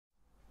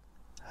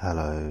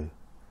Hello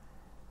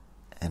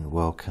and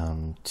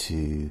welcome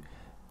to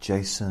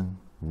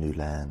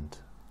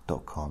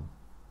jasonnewland.com.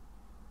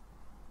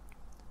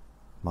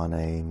 My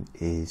name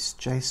is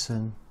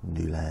Jason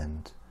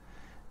Newland.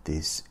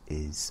 This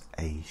is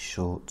a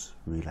short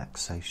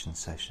relaxation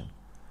session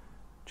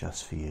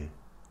just for you.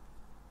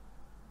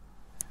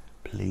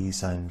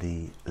 Please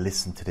only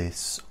listen to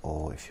this,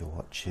 or if you're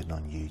watching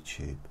on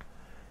YouTube,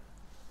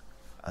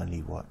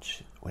 only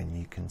watch when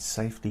you can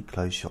safely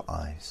close your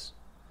eyes,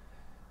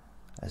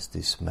 as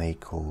this may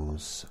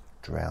cause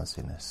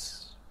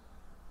drowsiness.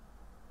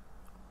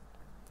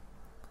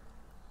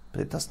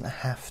 But it doesn't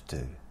have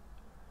to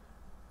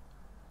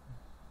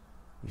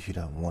if you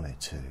don't want it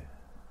to.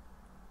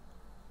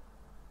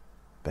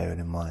 Bearing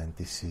in mind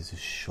this is a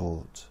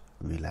short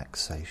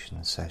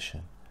relaxation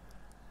session.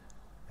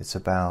 It's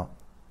about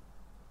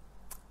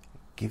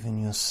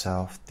giving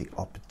yourself the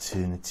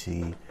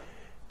opportunity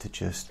to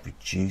just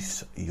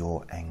reduce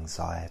your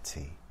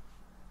anxiety,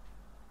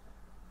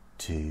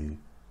 to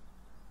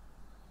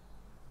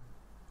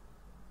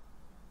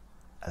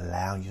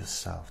allow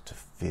yourself to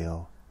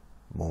feel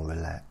more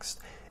relaxed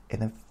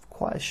in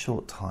quite a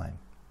short time.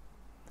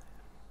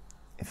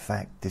 In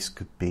fact, this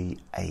could be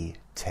a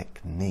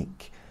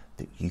technique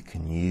that you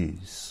can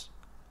use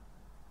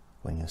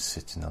when you're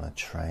sitting on a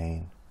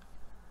train.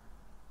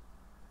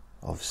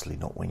 Obviously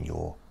not when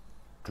you're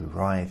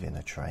driving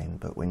a train,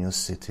 but when you're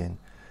sitting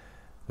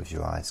with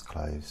your eyes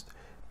closed,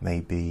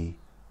 maybe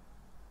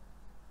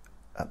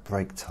at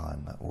break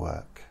time at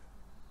work.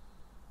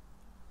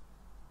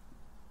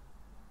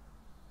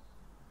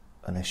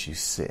 Unless you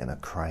sit in a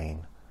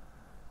crane,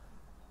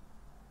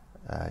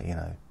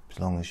 as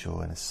long as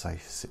you're in a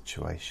safe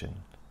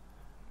situation,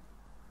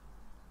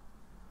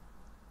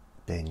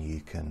 then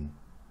you can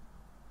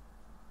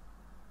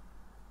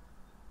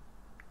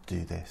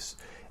do this.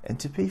 And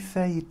to be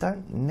fair, you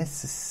don't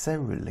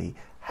necessarily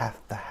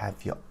have to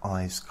have your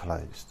eyes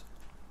closed.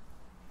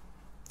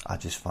 I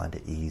just find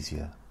it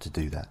easier to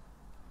do that.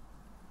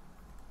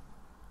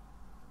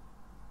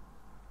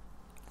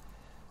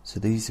 So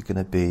these are going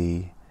to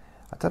be,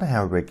 I don't know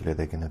how regular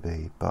they're going to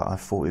be, but I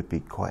thought it'd be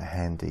quite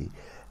handy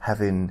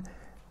having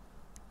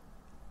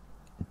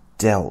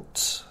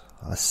dealt,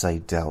 I say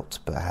dealt,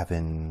 but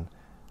having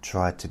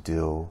tried to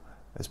deal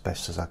as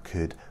best as I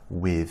could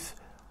with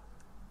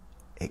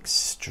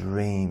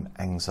extreme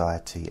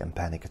anxiety and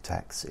panic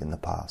attacks in the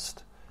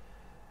past,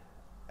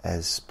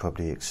 as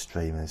probably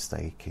extreme as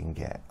they can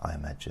get, I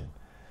imagine.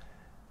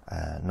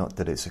 Not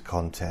that it's a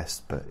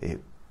contest, but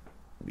it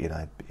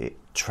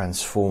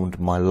transformed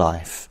my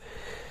life.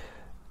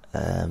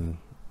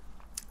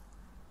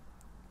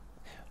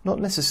 Not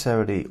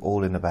necessarily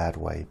all in a bad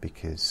way,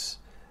 because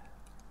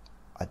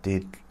I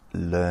did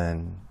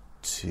learn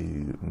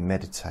to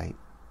meditate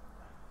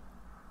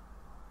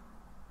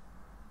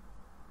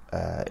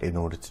in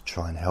order to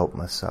try and help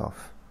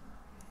myself.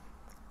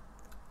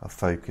 I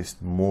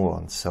focused more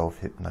on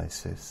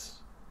self-hypnosis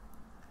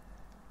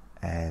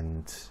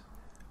and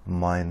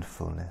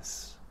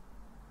mindfulness,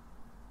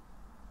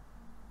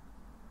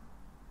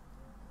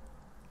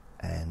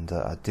 and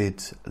I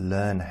did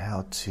learn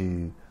how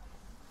to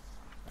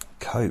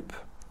cope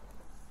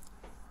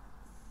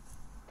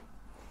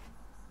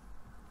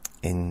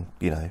in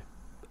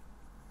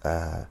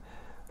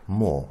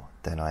more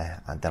than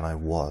I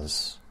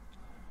was.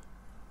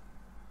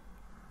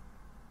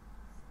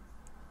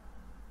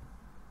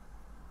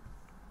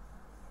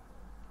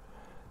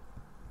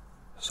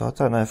 So I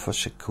don't know if I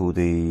should call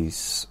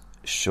these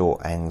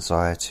short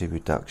anxiety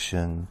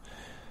reduction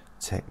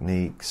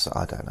techniques.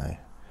 I don't know.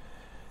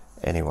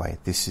 Anyway,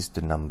 this is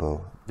number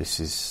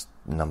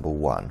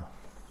one.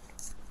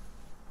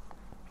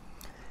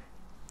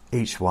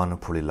 Each one will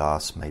probably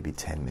last maybe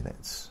 10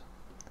 minutes.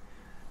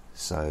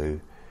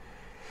 So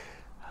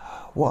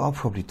what I'll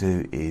probably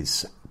do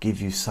is give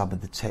you some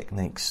of the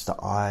techniques that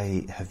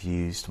I have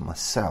used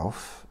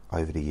myself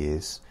over the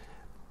years,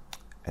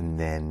 and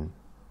then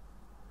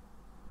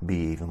be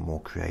even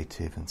more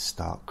creative and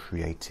start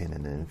creating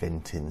and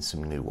inventing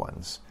some new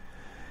ones,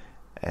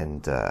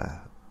 and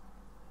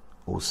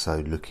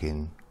also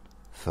looking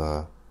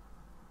for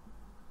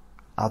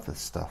other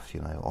stuff,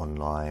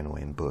 online or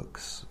in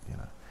books,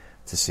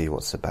 to see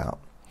what's about,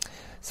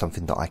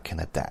 something that I can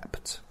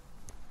adapt.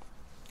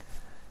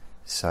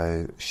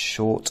 So,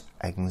 short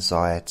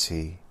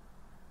anxiety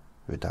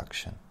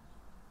reduction.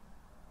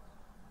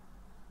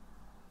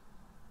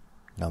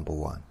 Number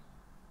one.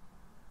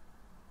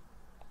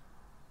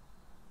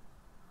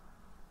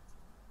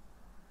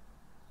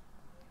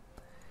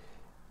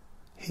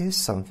 Here's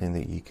something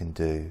that you can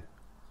do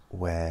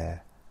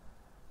where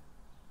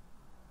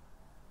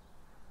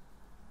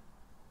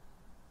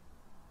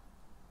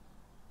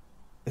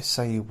let's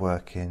say you're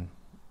working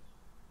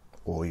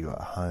or you're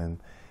at home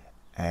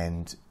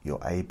and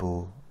you're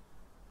able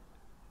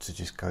to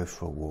just go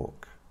for a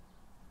walk.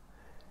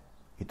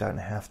 You don't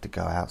have to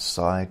go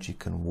outside. You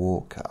can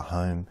walk at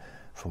home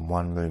from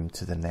one room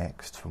to the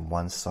next, from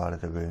one side of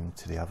the room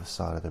to the other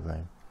side of the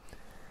room.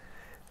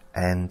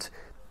 And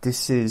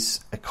this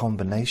is a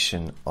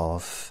combination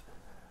of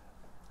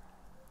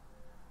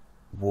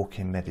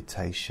walking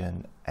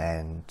meditation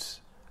and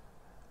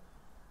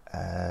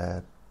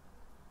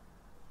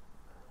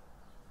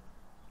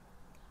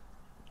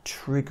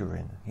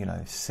triggering,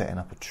 setting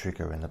up a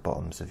trigger in the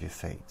bottoms of your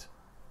feet.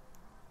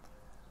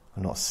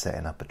 Well, not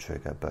setting up a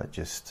trigger, but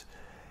just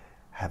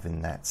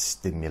having that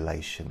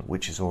stimulation,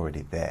 which is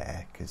already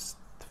there, because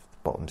the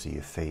bottoms of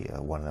your feet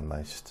are one of the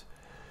most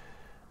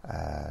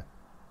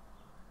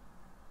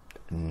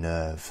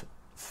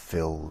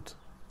nerve-filled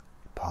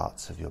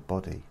parts of your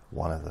body,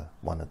 one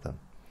of them.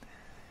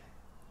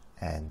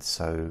 And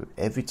so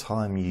every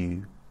time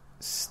you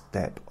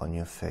step on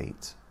your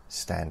feet,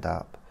 stand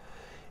up,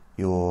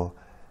 you're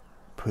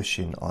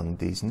pushing on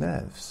these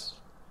nerves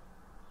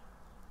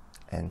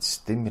and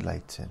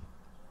stimulating.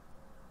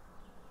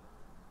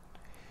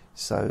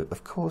 So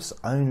of course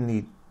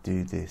only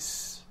do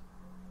this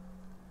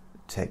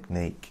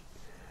technique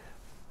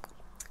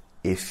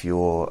if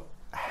you're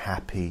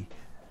happy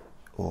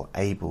or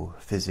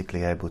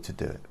physically able to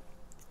do it.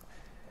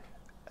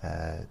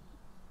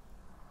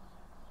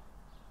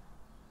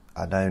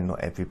 I know not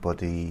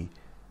everybody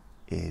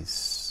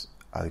is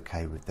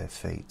okay with their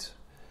feet,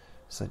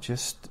 so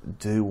just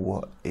do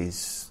what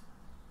is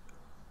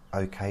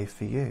okay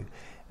for you.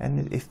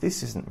 And if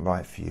this isn't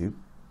right for you,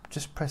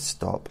 just press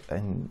stop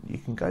and you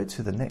can go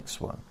to the next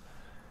one,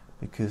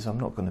 because I'm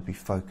not going to be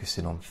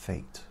focusing on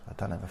feet. I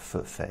don't have a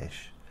foot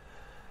fetish.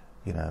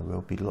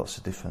 There'll be lots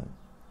of different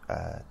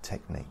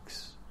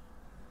techniques.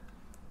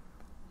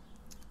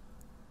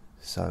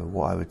 So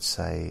what I would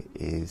say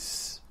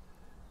is,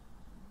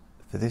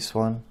 for this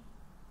one,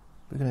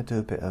 we're going to do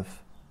a bit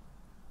of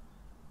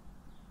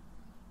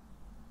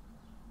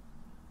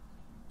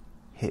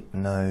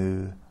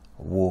hypno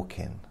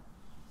walking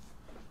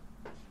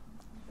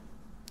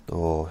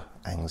or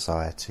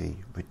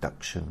anxiety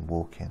reduction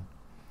walking.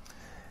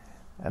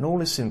 And all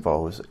this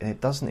involves, and it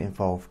doesn't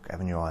involve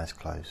having your eyes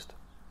closed,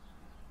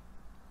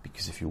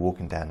 because if you're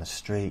walking down the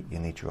street, you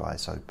need your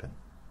eyes open.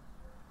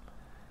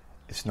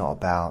 It's not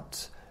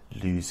about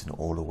losing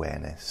all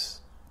awareness.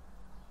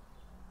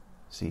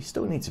 So you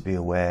still need to be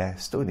aware,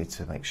 still need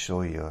to make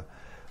sure you're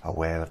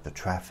aware of the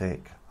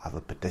traffic, other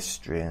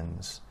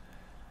pedestrians.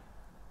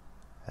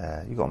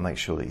 You've got to make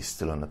sure that you're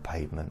still on the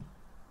pavement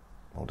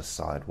or the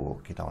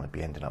sidewalk. You don't want to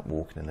be ending up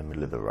walking in the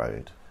middle of the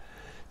road.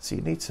 So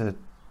you need to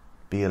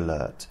be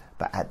alert,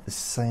 but at the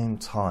same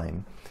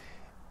time,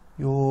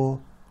 you're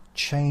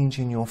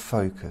changing your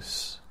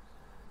focus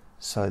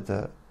so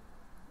that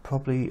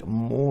probably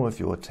more of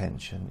your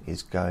attention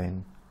is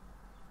going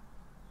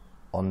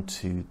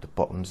onto the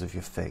bottoms of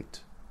your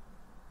feet,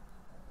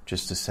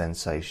 just the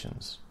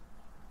sensations.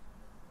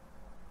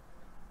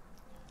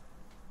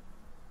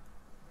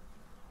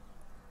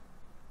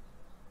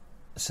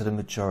 So the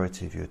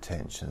majority of your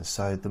attention.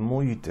 So the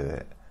more you do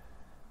it,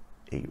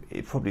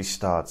 it probably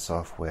starts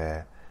off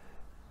where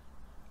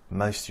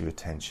most of your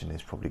attention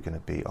is probably going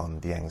to be on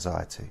the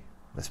anxiety.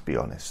 Let's be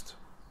honest.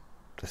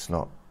 Let's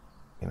not,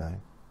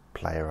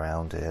 play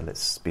around here.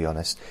 Let's be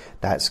honest.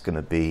 That's going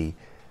to be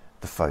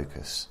the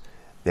focus.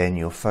 Then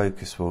your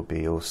focus will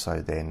be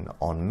also then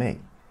on me.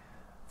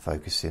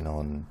 Focusing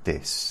on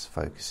this.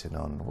 Focusing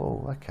on,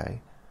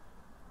 okay,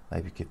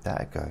 maybe give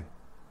that a go.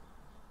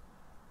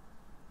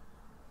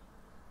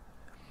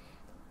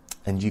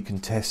 And you can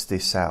test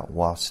this out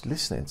whilst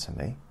listening to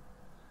me.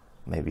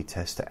 Maybe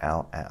test it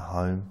out at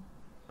home,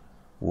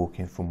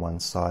 walking from one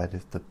side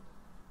of the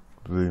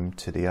room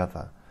to the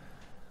other.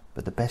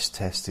 But the best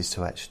test is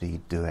to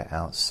actually do it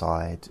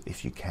outside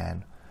if you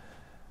can.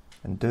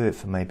 And do it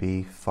for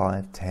maybe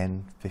 5,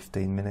 10,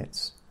 15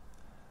 minutes.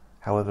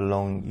 However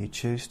long you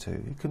choose to.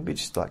 It can be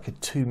just like a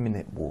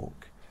 2-minute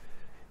walk.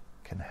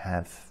 It can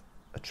have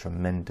a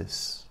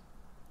tremendous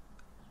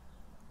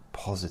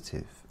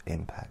positive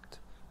impact.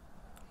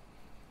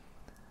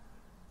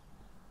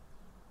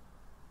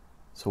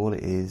 So all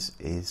it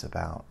is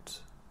about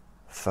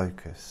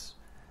focus.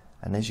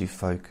 And as you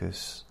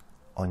focus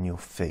on your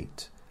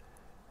feet,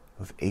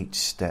 with each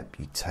step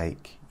you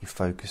take, you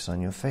focus on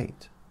your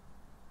feet.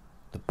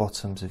 The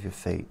bottoms of your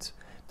feet,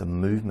 the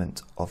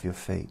movement of your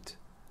feet.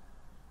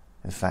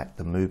 In fact,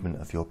 the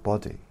movement of your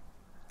body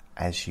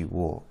as you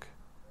walk.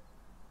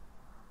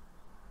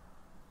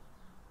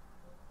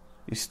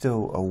 You're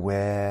still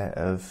aware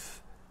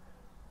of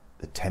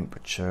the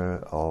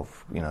temperature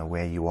of,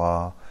 where you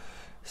are.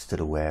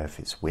 Still aware if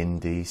it's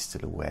windy,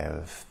 still aware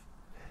of,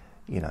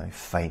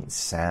 faint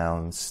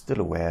sounds, still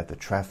aware of the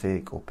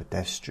traffic or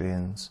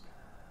pedestrians.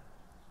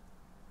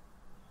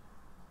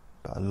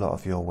 But a lot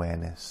of your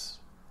awareness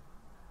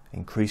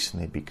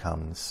increasingly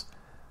becomes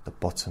the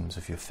bottoms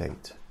of your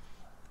feet.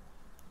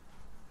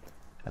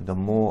 And the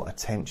more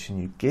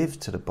attention you give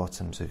to the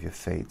bottoms of your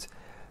feet,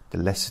 the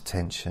less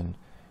attention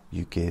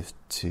you give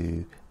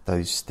to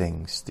those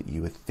things that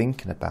you were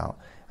thinking about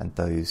and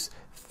those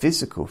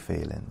physical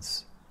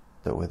feelings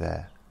that were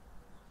there.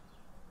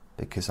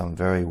 Because I'm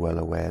very well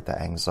aware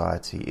that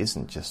anxiety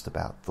isn't just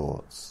about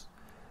thoughts.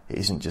 It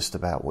isn't just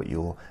about what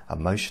you're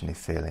emotionally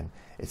feeling.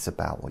 It's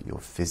about what you're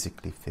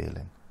physically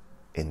feeling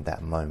in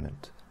that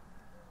moment.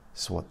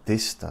 So what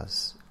this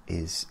does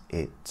is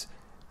it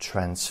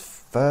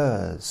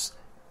transfers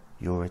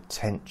your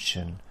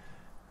attention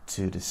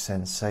to the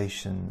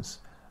sensations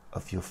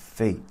of your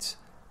feet,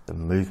 the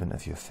movement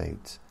of your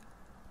feet,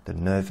 the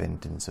nerve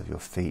endings of your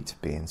feet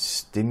being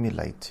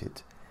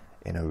stimulated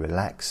in a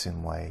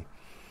relaxing way,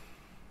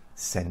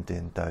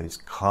 sending those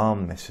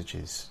calm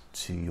messages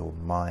to your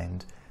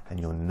mind and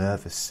your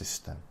nervous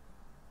system.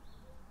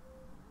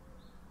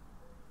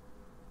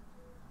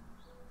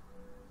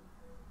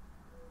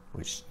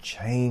 Which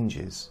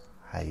changes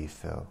how you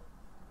feel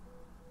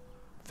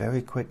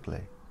very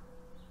quickly,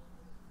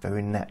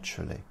 very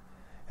naturally.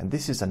 And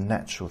this is a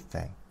natural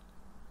thing.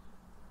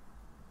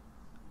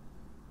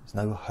 There's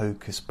no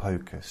hocus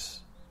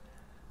pocus.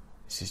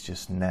 This is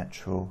just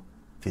natural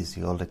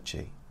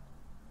physiology.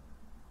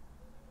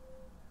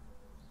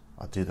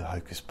 I'll do the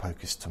hocus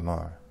pocus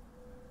tomorrow.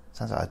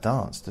 Sounds like a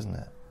dance, doesn't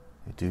it?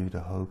 You do the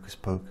hocus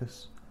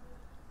pocus.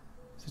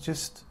 So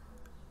just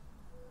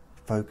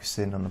focus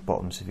in on the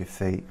bottoms of your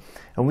feet,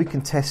 and we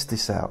can test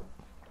this out.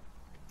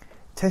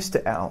 Test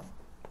it out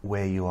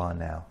where you are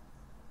now,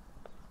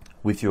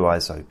 with your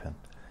eyes open.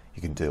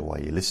 You can do it while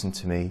you listen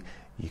to me.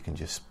 You can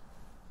just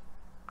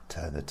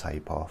turn the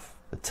tape off.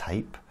 The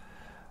tape?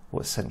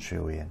 What century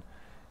are we in?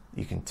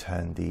 You can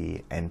turn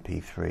the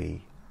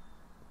MP3,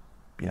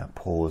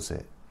 pause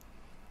it.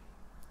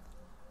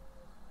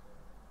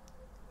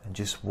 And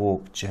just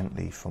walk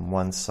gently from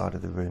one side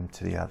of the room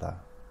to the other.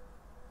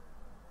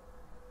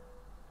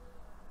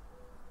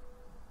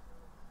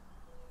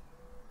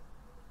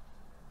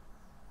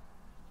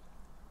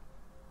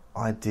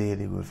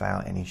 Ideally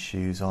without any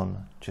shoes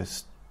on,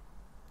 just,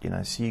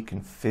 so you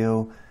can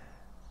feel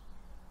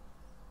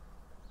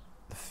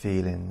the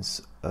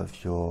feelings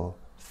of your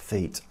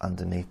feet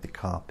underneath the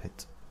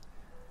carpet.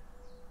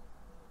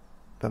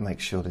 But make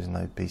sure there's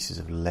no pieces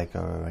of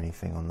Lego or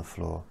anything on the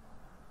floor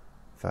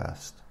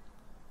first.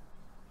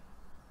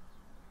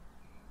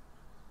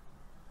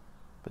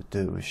 But do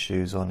it with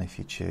shoes on if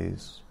you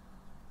choose.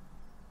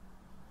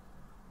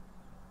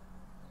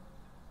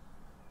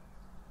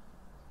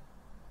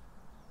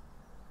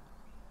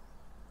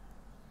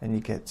 And you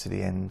get to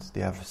the end,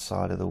 the other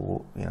side of the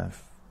wall,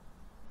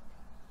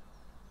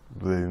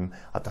 room.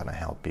 I don't know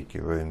how big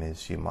your room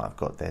is. You might have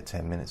got there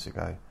 10 minutes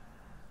ago.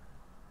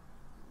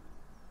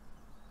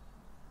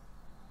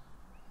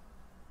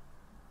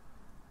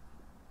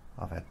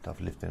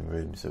 I've lived in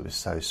rooms that were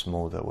so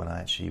small that when I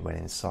actually went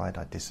inside,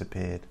 I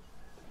disappeared.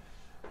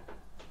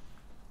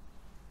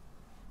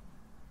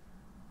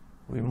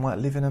 We might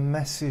live in a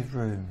massive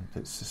room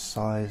that's the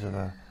size of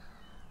a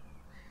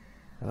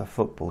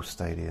football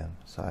stadium.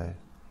 So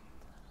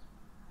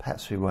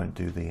perhaps we won't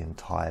do the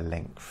entire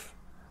length.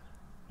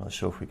 Not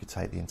sure if we could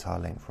take the entire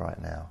length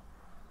right now.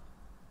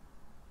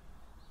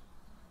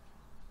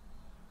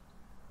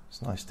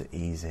 It's nice to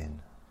ease in.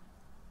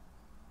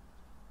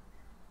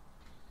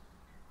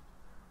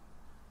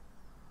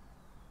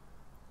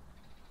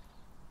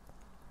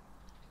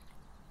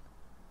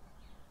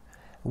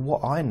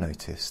 What I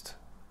noticed,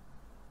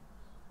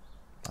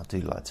 I do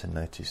like to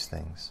notice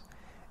things,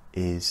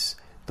 is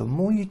the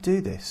more you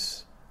do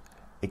this,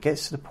 it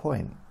gets to the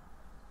point,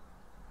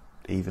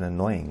 even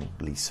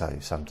annoyingly so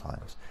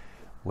sometimes,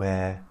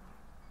 where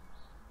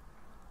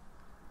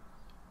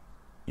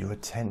your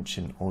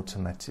attention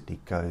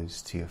automatically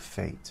goes to your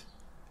feet.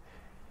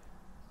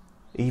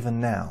 Even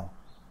now,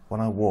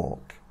 when I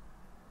walk,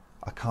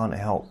 I can't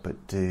help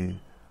but do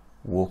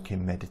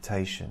walking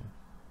meditation,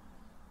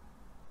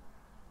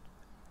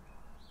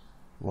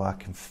 where I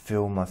can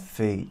feel my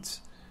feet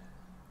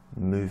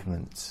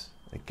movement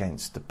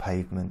against the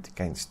pavement,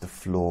 against the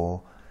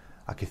floor.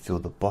 I can feel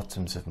the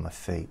bottoms of my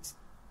feet,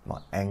 my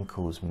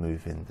ankles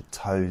moving, the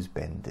toes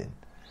bending.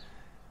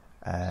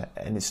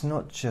 And it's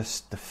not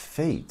just the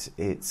feet,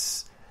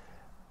 it's,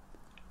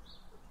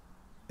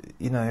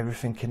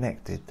 everything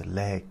connected, the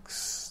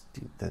legs,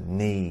 the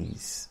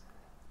knees,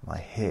 my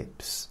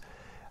hips.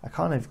 I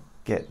kind of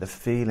get the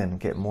feeling,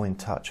 get more in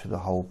touch with the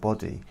whole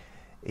body,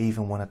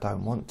 even when I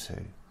don't want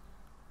to.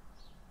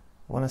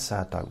 When I say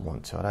I don't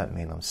want to, I don't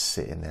mean I'm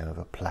sitting there with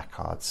a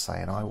placard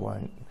saying I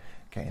won't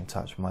get in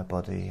touch with my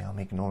body, I'm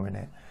ignoring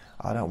it,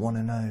 I don't want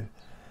to know.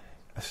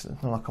 It's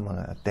not like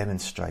I'm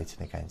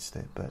demonstrating against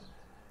it, but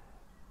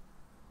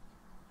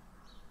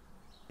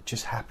it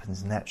just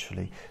happens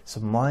naturally.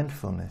 So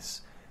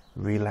mindfulness,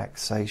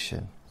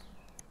 relaxation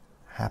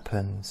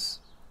happens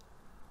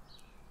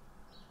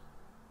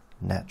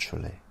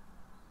naturally.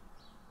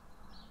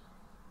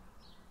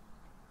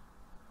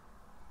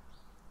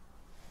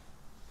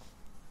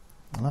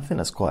 And I think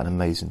that's quite an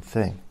amazing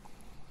thing.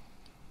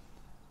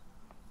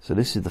 So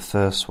this is the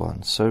first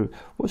one. So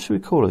what should we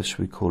call this? Should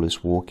we call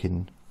this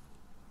walking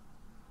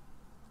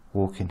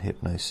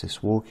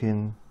hypnosis?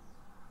 Walking.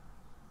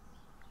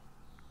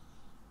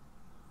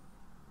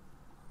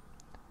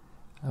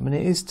 I mean,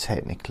 it is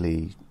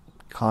technically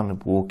kind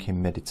of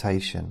walking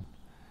meditation,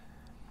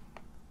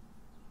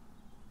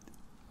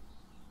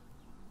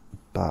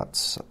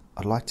 but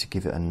I'd like to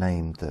give it a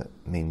name that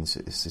means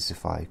it's as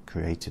if I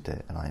created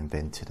it and I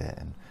invented it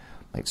and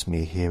makes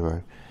me a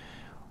hero.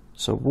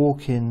 So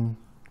walking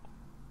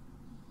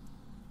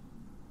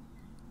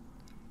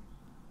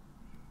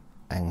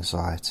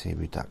anxiety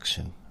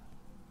reduction.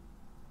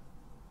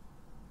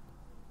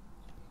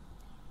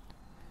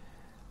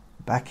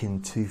 Back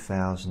in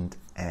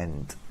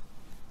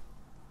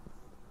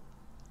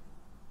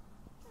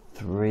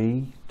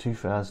 2003,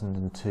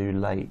 2002,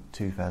 late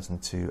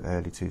 2002,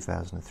 early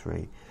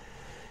 2003,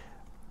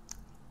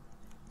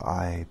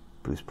 I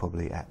was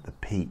probably at the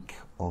peak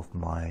of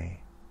my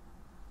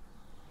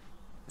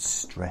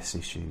stress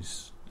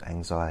issues,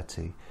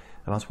 anxiety,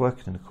 and I was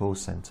working in a call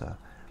centre.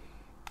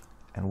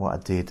 And what I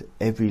did,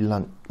 every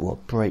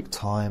break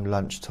time,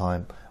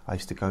 lunchtime, I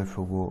used to go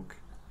for a walk.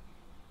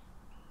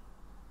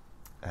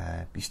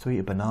 Used to eat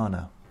a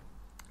banana.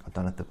 I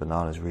don't know if the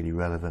banana is really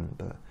relevant,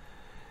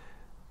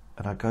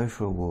 and I'd go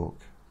for a walk,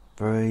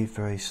 very,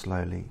 very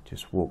slowly,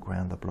 just walk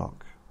around the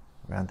block,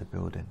 around the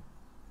building,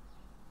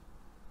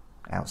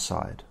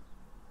 outside,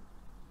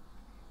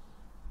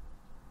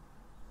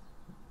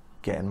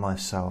 getting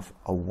myself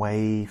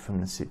away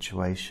from the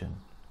situation.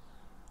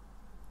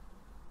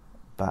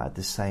 But at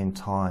the same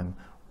time,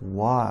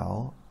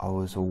 while I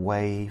was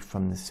away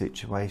from the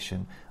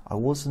situation, I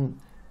wasn't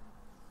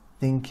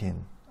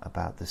thinking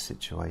about the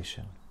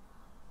situation.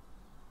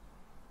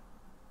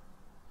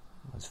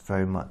 I was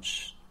very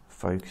much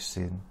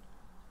focusing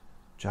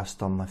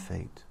just on my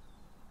feet,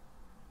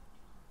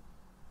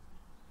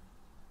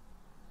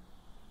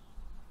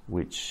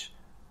 which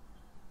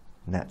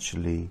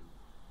naturally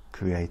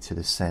created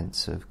a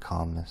sense of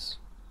calmness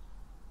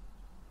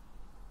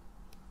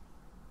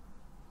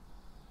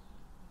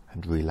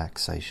and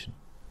relaxation.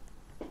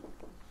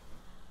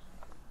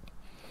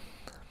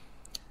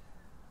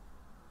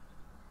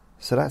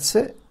 So that's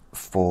it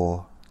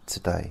for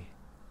today.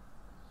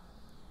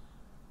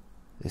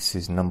 This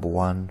is number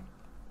 1,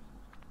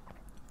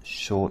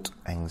 short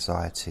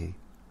anxiety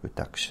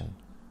reduction.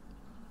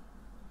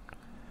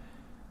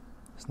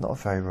 It's not a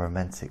very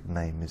romantic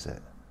name, is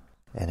it?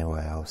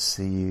 Anyway, I'll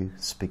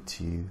speak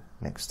to you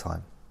next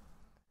time.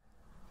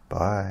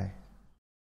 Bye.